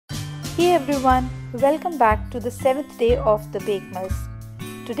Hey everyone, welcome back to the 7th day of the Bakemas.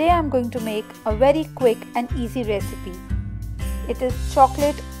 Today I am going to make a very quick and easy recipe. It is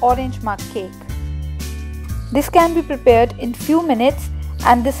chocolate orange mug cake. This can be prepared in few minutes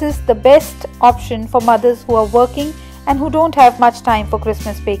and this is the best option for mothers who are working and who don't have much time for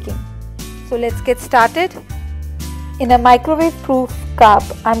Christmas baking. So let's get started. In a microwave proof cup,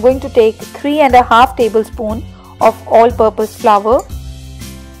 I am going to take 3.5 tablespoons of all-purpose flour.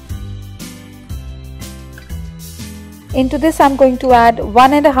 Into this I am going to add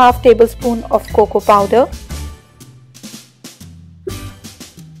 1.5 tablespoons of cocoa powder,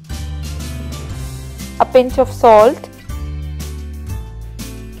 a pinch of salt,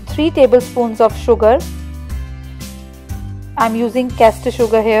 3 tablespoons of sugar. I am using caster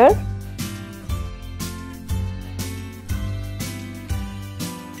sugar here.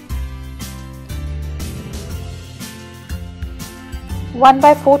 One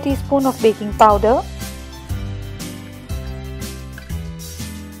by 4 teaspoons of baking powder.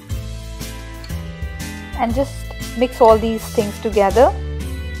 And just mix all these things together.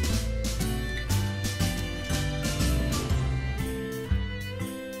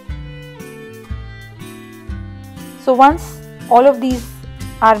 So once all of these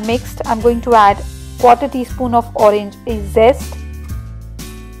are mixed, I'm going to add 1/4 teaspoon of orange zest.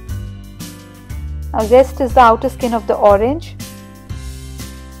 Now zest is the outer skin of the orange.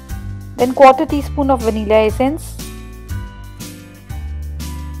 Then 1/4 teaspoon of vanilla essence.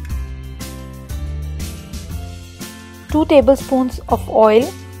 2 tablespoons of oil.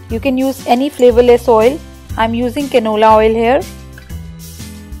 You can use any flavorless oil. I'm using canola oil here.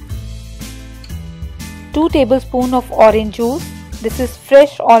 2 tablespoons of orange juice. This is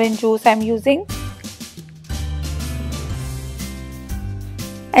fresh orange juice I'm using.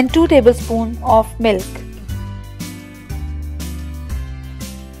 And 2 tablespoons of milk.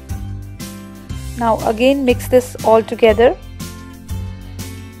 Now again mix this all together.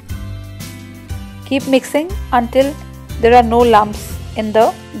 Keep mixing until there are no lumps in the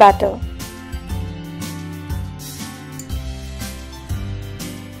batter.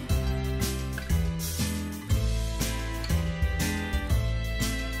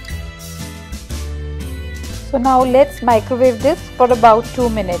 So now let's microwave this for about 2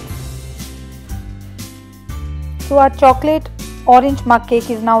 minutes. So our chocolate orange mug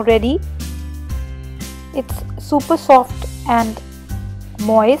cake is now ready. It's super soft and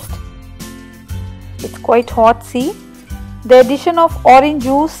moist. It's quite hot, see? The addition of orange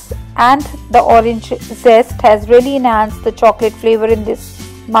juice and the orange zest has really enhanced the chocolate flavor in this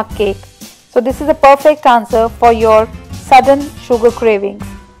mug cake. So this is a perfect answer for your sudden sugar cravings.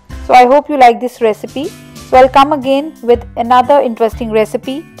 So I hope you like this recipe. So I'll come again with another interesting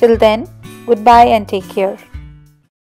recipe. Till then, goodbye and take care.